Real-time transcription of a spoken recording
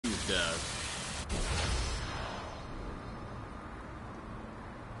guys.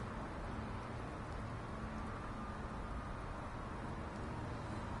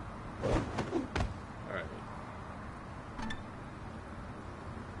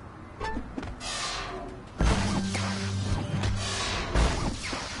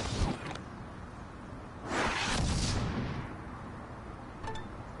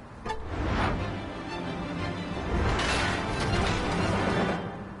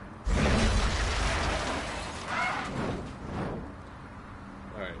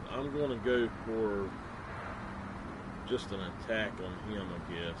 Alright. I'm going to go for just an attack on him, I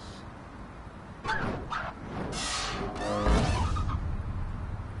guess.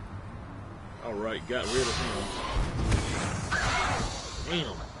 Alright, got rid of him.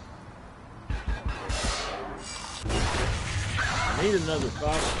 Damn. I need another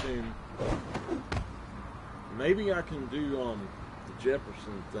costume. Maybe I can do the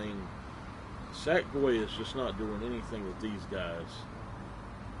Jefferson thing. Sackboy is just not doing anything with these guys.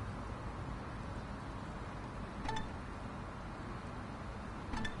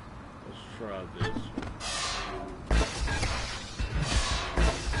 Try this.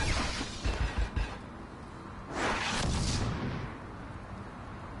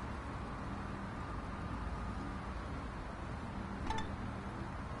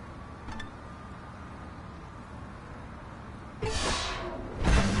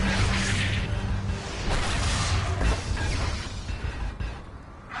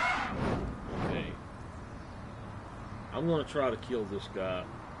 Okay. I'm going to try to kill this guy.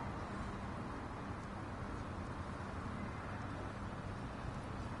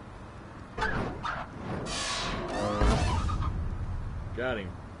 Got him.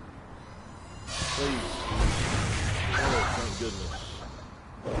 Please. Oh, thank goodness.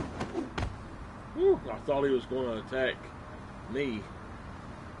 Whew, I thought he was going to attack me.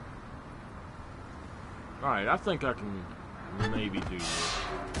 Alright, I think I can maybe do this.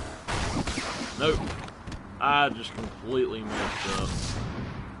 Nope. I just completely messed up.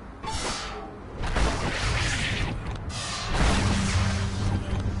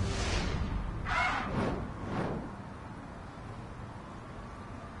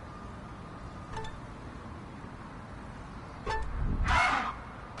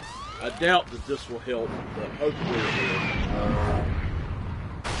 I doubt that this will help, but hopefully it will.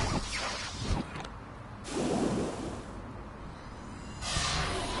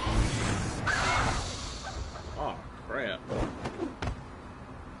 Oh, crap.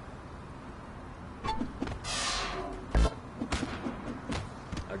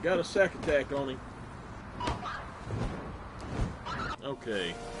 I got a sack attack on him.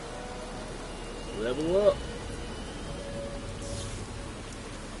 Okay. Level up.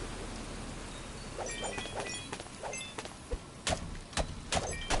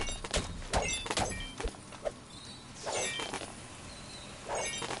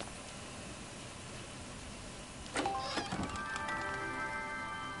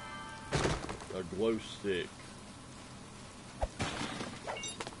 A glow stick.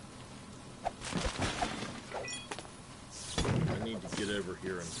 I need to get over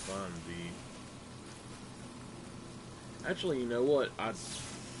here and find the... Actually, you know what? I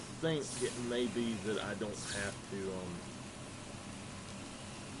think it may be that I don't have to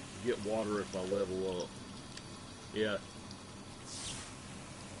get water if I level up. Yeah.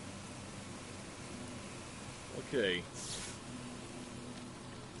 Okay.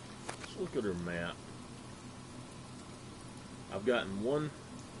 Look at her map. I've gotten 1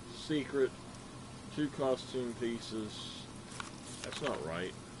 secret, 2 costume pieces. That's not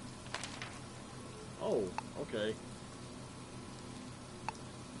right. Oh, okay.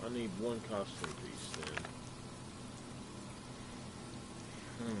 I need 1 costume piece then.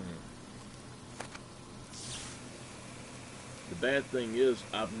 The bad thing is,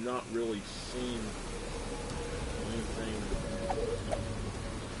 I've not really seen anything.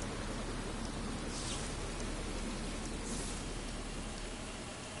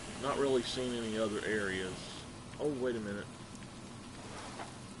 Not really seen any other areas. Oh, wait a minute.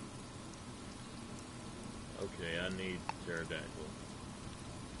 Okay, I need pterodactyl.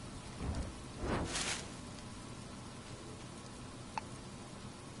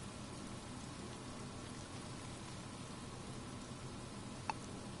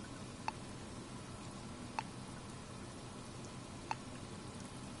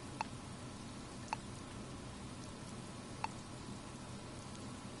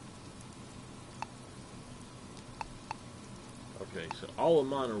 Okay, so all of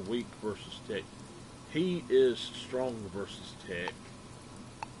mine are weak versus tech. He is strong versus tech.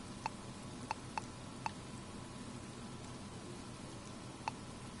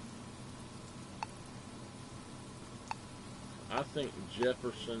 I think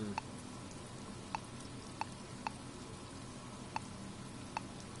Jefferson...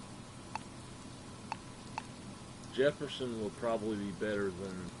 Jefferson will probably be better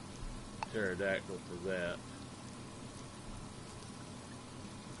than Pterodactyl for that.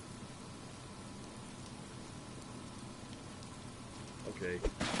 Okay.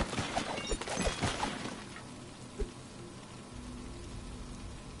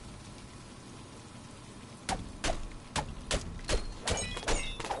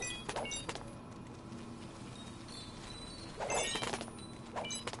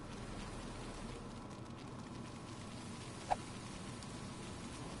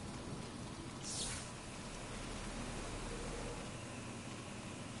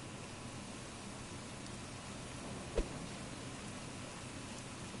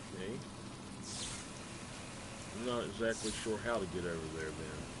 I'm not exactly sure how to get over there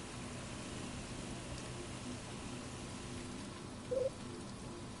then.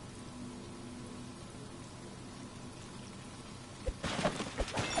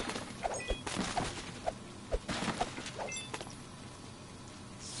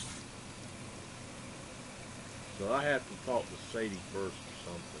 So I have to talk to Sadie first or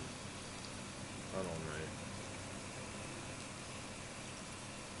something. I don't know.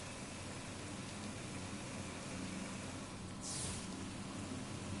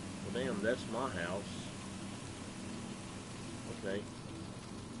 Damn, that's my house. Okay.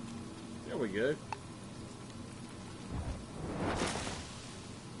 There we go.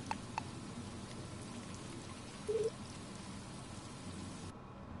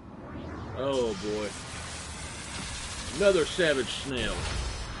 Oh boy. Another savage snail.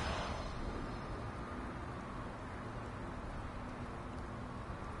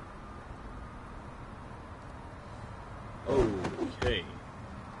 Okay.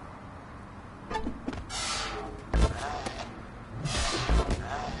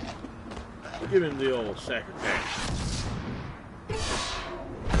 Give him the old sack attack.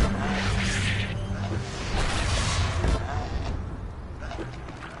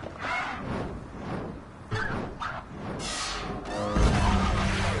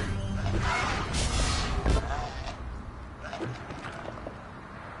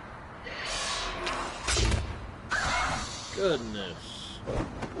 Goodness.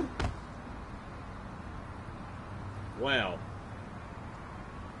 Wow.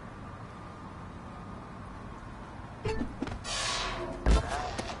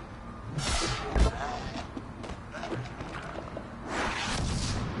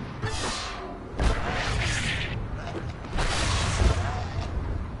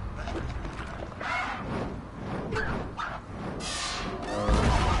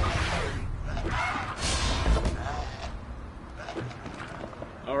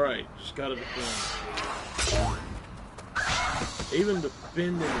 Alright, just gotta defend. Even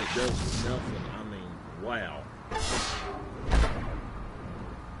defending it does nothing. I mean, wow.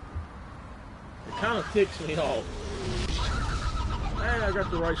 It kind of ticks me off. Hey, I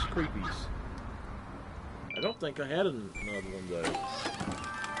got the rice creepies. I don't think I had another one though.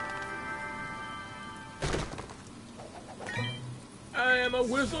 I am a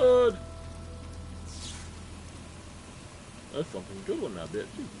wizard! That's something good one, I bet,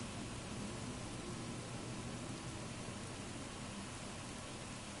 too.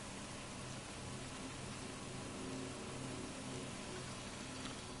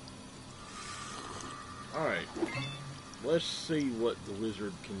 Alright. Let's see what the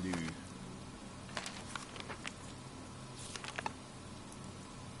wizard can do.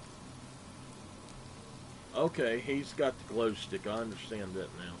 Okay, he's got the glow stick. I understand that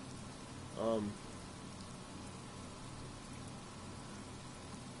now.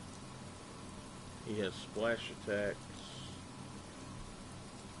 He has splash attacks.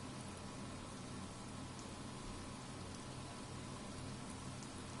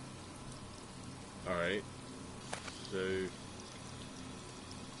 Alright. So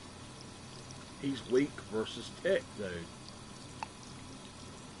he's weak versus tech though.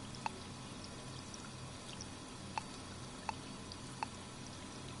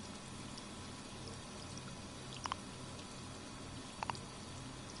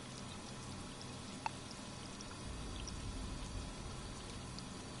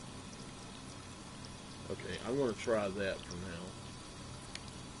 Okay, I'm going to try that for now.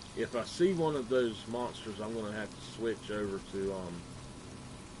 If I see one of those monsters, I'm going to have to switch over to,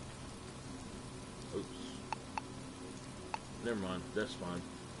 oops. Never mind, that's fine.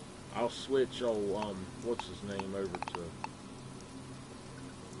 I'll switch old, what's his name over to,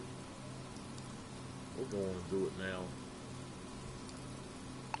 we're going to do it now.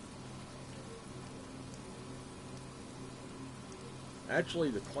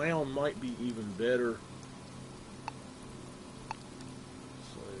 Actually, the clown might be even better.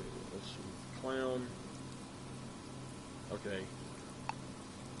 So, let's see. Clown. Okay.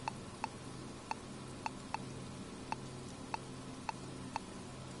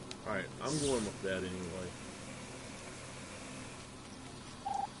 Alright, I'm going with that anyway.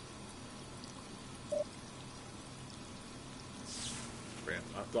 Crap,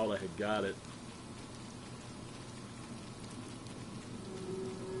 I thought I had got it.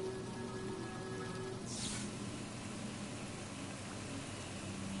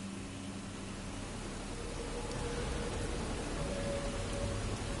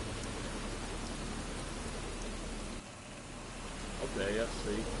 Okay, I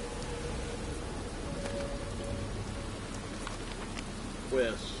see.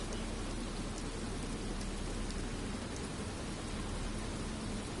 Quest.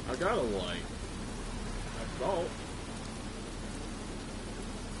 I got a light. I thought.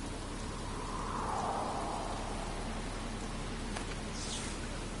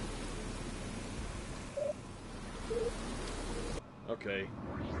 Okay.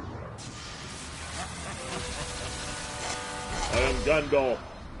 I am Gandalf.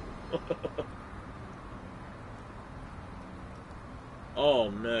 Oh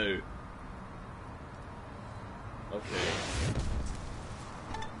no. Okay.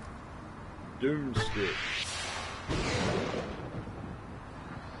 Doomstick.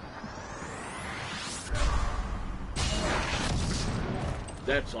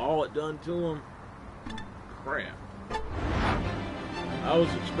 That's all it done to him? Crap. I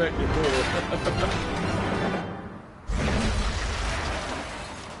was expecting more.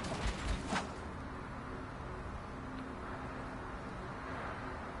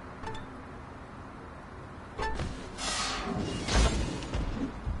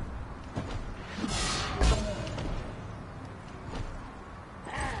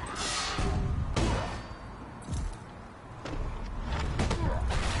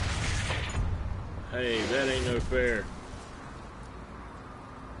 Hey, that ain't no fair.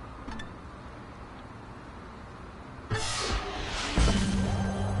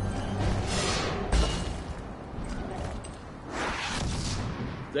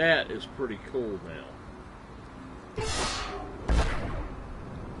 That is pretty cool now.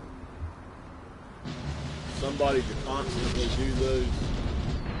 Somebody to constantly do those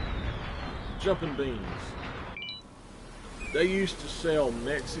jumping beans. They used to sell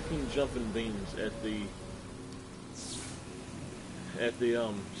Mexican jumping beans at the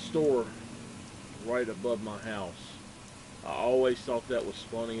store right above my house. I always thought that was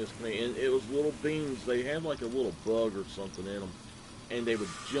funny as me. And it was little beans. They had like a little bug or something in them, and they would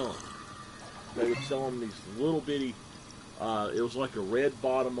jump. They would sell them these little bitty. It was like a red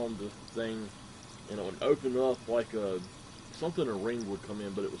bottom on the thing, and it would open up like a ring would come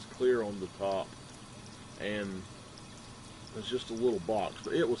in, but it was clear on the top, and it was just a little box,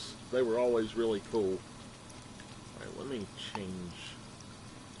 but they were always really cool. Alright, let me change.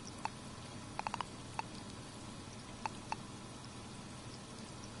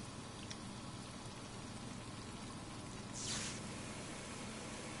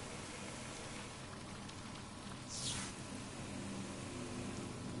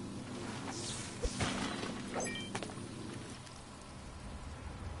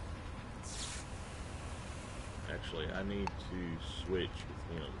 Actually, I need to switch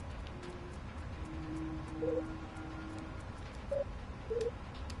with him.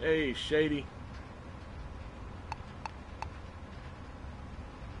 Hey, Shady.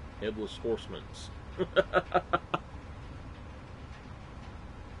 Headless Horsemen's.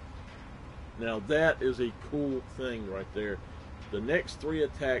 Now that is a cool thing right there. The next 3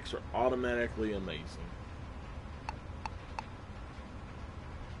 attacks are automatically amazing.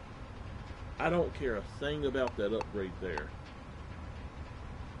 I don't care a thing about that upgrade there.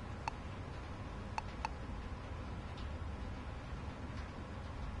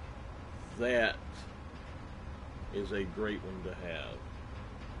 That is a great one to have.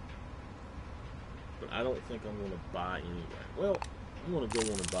 But I don't think I'm going to buy anyway. Well, I'm going to go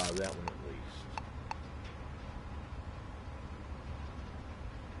want to buy that one at least.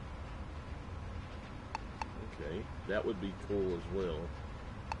 Okay, that would be cool as well.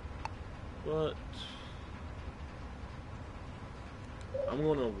 But I'm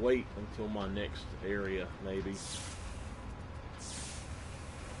going to wait until my next area, maybe.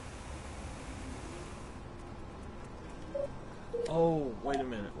 Oh, wait a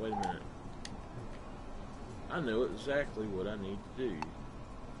minute. I know exactly what I need to do.